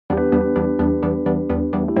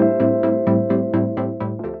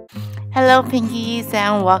Hello Pinkies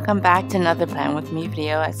and welcome back to another Plan With Me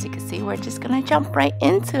video. As you can see, we're just gonna jump right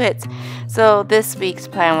into it. So this week's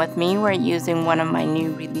Plan With Me, we're using one of my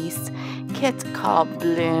new released kits called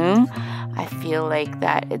Bloom. I feel like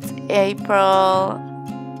that it's April.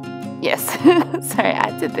 Yes, sorry,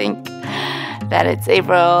 I had to think that it's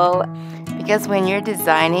April because when you're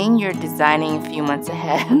designing a few months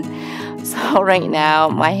ahead. So right now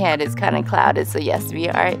my head is kind of clouded. So yes, we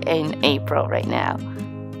are in April right now.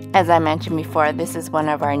 As I mentioned before, this is one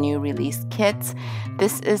of our new release kits.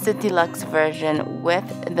 This is the deluxe version with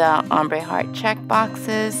the ombre heart check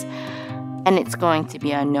boxes, and it's going to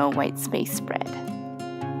be a no white space spread.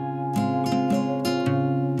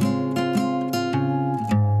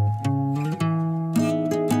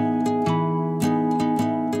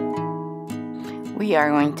 We are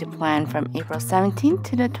going to plan from April 17th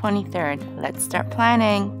to the 23rd. Let's start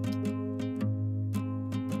planning.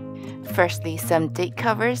 Firstly, some date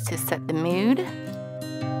covers to set the mood.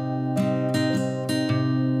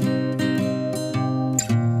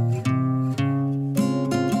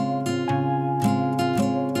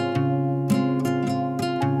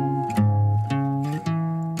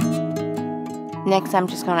 Next, I'm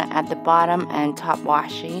just going to add the bottom and top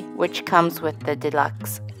washi, which comes with the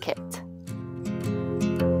deluxe kit.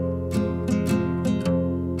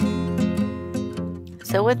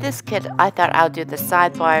 So with this kit, I thought I'll do the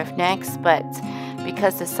sidebar next, but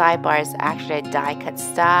because the sidebar is actually a die cut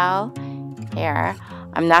style here,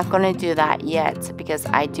 I'm not going to do that yet because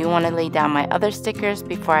I do want to lay down my other stickers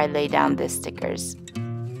before I lay down this stickers,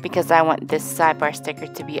 because I want this sidebar sticker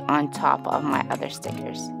to be on top of my other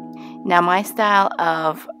stickers. Now my style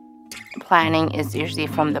of planning is usually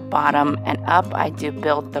from the bottom and up. I do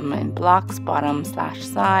build them in blocks, bottom slash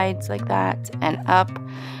sides like that and up,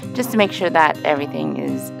 just to make sure that everything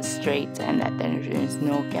is straight and that there is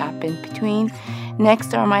no gap in between.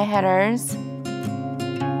 Next are my headers.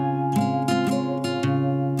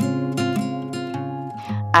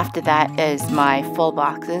 After that is my full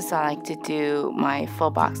boxes. I like to do my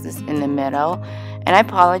full boxes in the middle, and I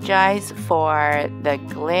apologize for the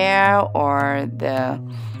glare or the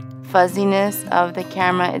fuzziness of the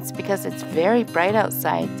camera. It's because it's very bright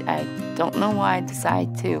outside. I don't know why I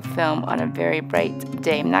decided to film on a very bright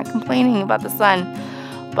day. I'm not complaining about the sun,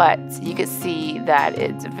 but you can see that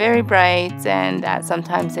it's very bright and that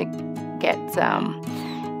sometimes it gets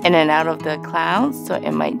in and out of the clouds, so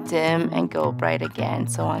it might dim and go bright again,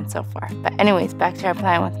 so on and so forth. But anyways, back to our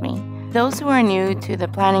plan with me. Those who are new to the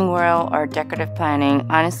planning world or decorative planning,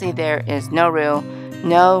 honestly there is no rule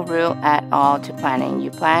at all to planning. You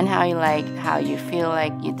plan how you like, how you feel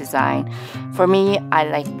like you design. For me, I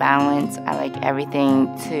like balance. I like everything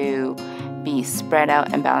to be spread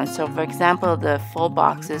out and balanced. So for example, the full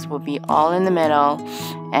boxes will be all in the middle,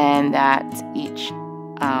 and that each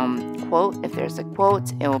quote, if there's a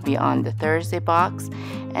quote, it will be on the Thursday box,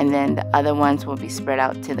 and then the other ones will be spread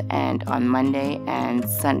out to the end on Monday and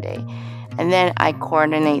Sunday. And then I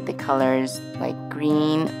coordinate the colors like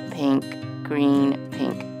green, pink, green,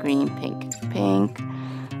 pink, green, pink, pink,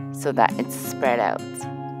 so that it's spread out.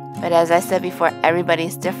 But as I said before,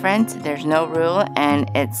 everybody's different. There's no rule,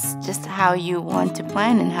 and it's just how you want to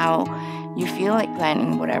plan and how you feel like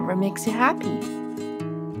planning, whatever makes you happy.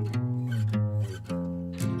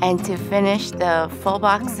 And to finish the full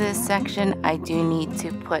boxes section, I do need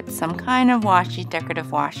to put some kind of washi, decorative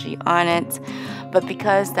washi on it. But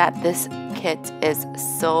because that this kit is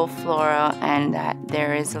so floral and that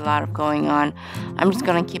there is a lot of going on, I'm just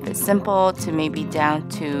going to keep it simple to maybe down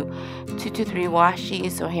to 2 to 3 washi.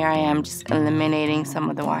 So here I am just eliminating some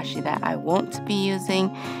of the washi that I won't be using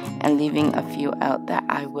and leaving a few out that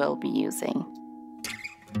I will be using.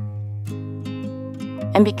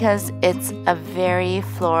 And because it's a very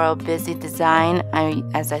floral, busy design,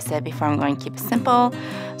 as I said before, I'm going to keep it simple.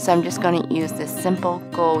 So I'm just going to use this simple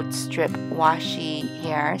gold strip washi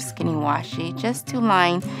here, skinny washi, just to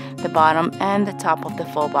line the bottom and the top of the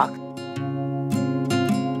full box.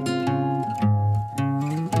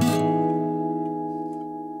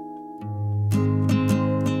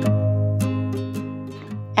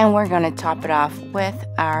 And we're going to top it off with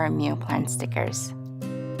our meal plan stickers.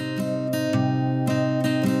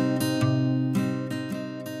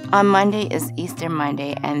 On Monday is Easter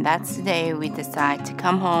Monday, and that's the day we decide to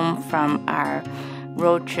come home from our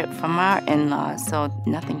road trip from our in-laws. So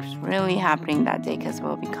nothing's really happening that day because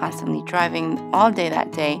we'll be constantly driving all day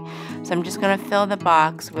that day. So I'm just going to fill the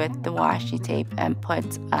box with the washi tape and put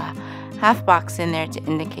a half box in there to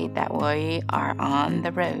indicate that we are on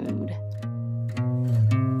the road.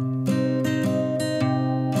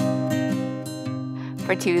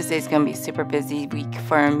 For Tuesday, it's going to be a super busy week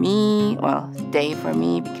for me, well, day for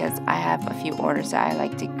me, because I have a few orders that I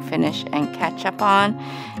like to finish and catch up on.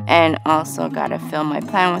 And also got to film my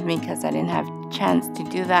plan with me because I didn't have a chance to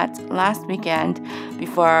do that last weekend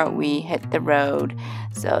before we hit the road.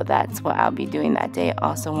 So that's what I'll be doing that day.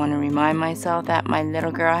 Also want to remind myself that my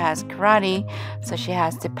little girl has karate, so she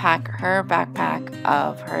has to pack her backpack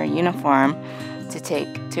of her uniform to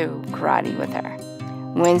take to karate with her.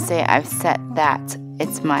 Wednesday, I've set that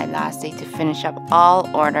it's my last day to finish up all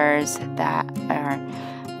orders that are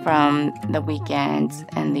from the weekend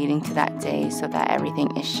and leading to that day, so that everything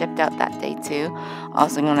is shipped out that day too.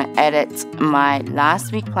 Also going to edit my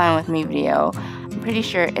last week plan with me video. I'm pretty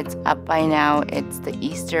sure it's up by now. It's the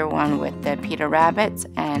Easter one with the Peter Rabbits,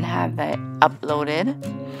 and have it uploaded.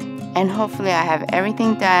 And hopefully I have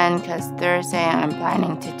everything done, because Thursday I'm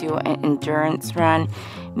planning to do an endurance run,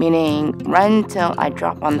 meaning run till I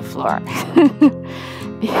drop on the floor.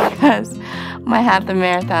 Because my half the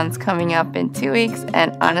marathon's coming up in 2 weeks,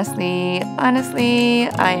 and honestly,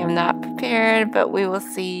 I am not prepared, but we will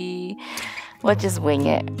see. We'll just wing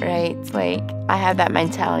it, right? It's like, I have that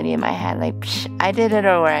mentality in my head, like, psh, I did it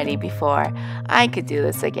already before. I could do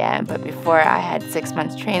this again. But before, I had 6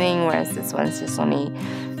 months training, whereas this one's just only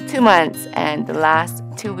 2 months. And the last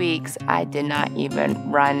 2 weeks, I did not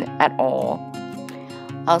even run at all.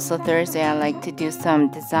 Also, Thursday, I like to do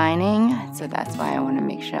some designing, so that's why I want to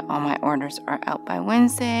make sure all my orders are out by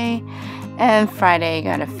Wednesday. And Friday, I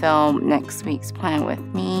gotta film next week's plan with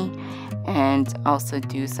me, and also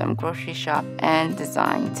do some grocery shop and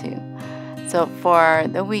design too. So for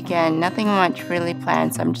the weekend, nothing much really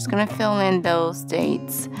planned, so I'm just gonna fill in those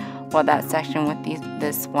dates, well, that section with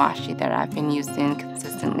this washi that I've been using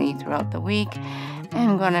consistently throughout the week.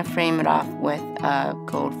 And I'm going to frame it off with a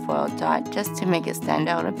gold foil dot just to make it stand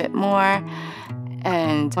out a bit more.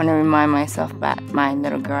 And I want to remind myself that my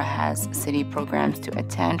little girl has city programs to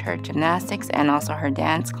attend, her gymnastics and also her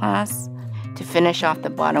dance class. To finish off the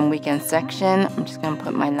bottom weekend section, I'm just going to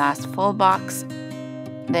put my last full box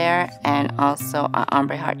there, and also an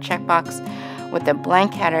ombre heart checkbox with the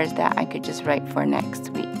blank headers that I could just write for next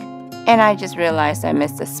week. And I just realized I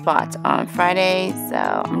missed a spot on Friday,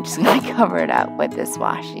 so I'm just going to cover it up with this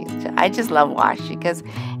washi. I just love washi because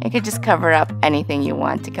it could just cover up anything you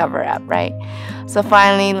want to cover up, right? So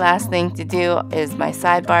finally, last thing to do is my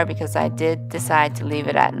sidebar, because I did decide to leave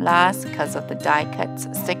it at last because of the die cuts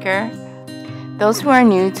sticker. Those who are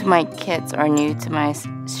new to my kits or new to my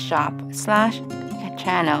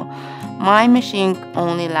shop/channel, my machine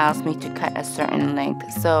only allows me to cut a certain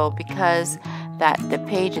length. So because that the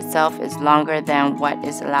page itself is longer than what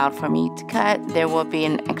is allowed for me to cut, there will be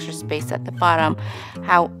an extra space at the bottom.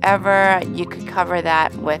 However, you could cover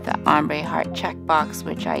that with an ombre heart checkbox,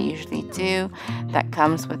 which I usually do. That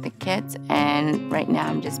comes with the kit, and right now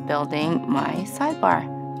I'm just building my sidebar.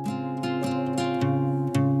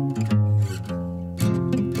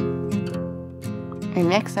 And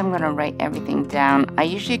next I'm going to write everything down. I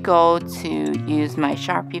usually go to use my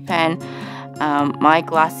Sharpie pen. My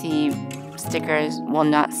glossy stickers will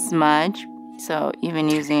not smudge, so even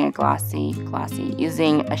using a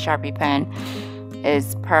using a Sharpie pen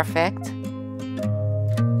is perfect.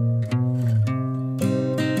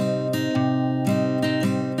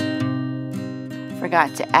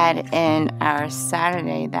 Forgot to add in our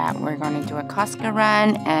Saturday that we're going to do a Costco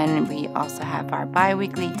run, and we also have our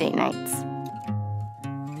bi-weekly date nights.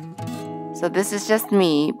 So this is just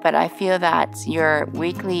me, but I feel that your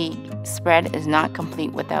weekly spread is not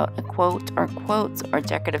complete without a quote or quotes or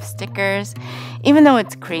decorative stickers. Even though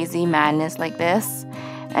it's crazy madness like this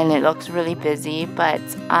and it looks really busy, but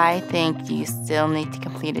I think you still need to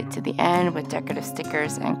complete it to the end with decorative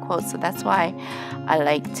stickers and quotes. So that's why I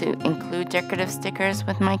like to include decorative stickers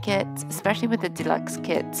with my kits, especially with the deluxe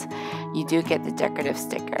kits. You do get the decorative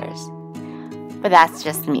stickers. But that's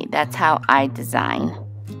just me. That's how I design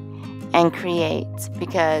and create,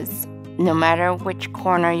 because no matter which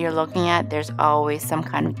corner you're looking at, there's always some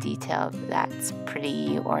kind of detail that's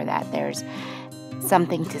pretty, or that there's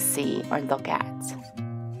something to see or look at.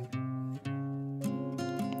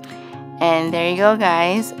 And there you go,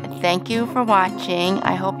 guys. Thank you for watching.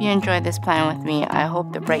 I hope you enjoyed this plan with me. I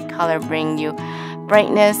hope the bright color bring you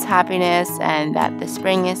brightness, happiness, and that the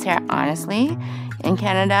spring is here. Honestly, in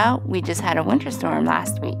Canada, we just had a winter storm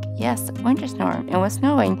last week. Yes, winter storm. It was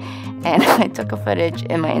snowing, and I took a footage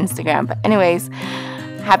in my Instagram. But anyways,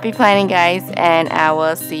 happy planning, guys, and I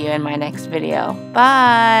will see you in my next video.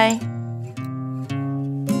 Bye!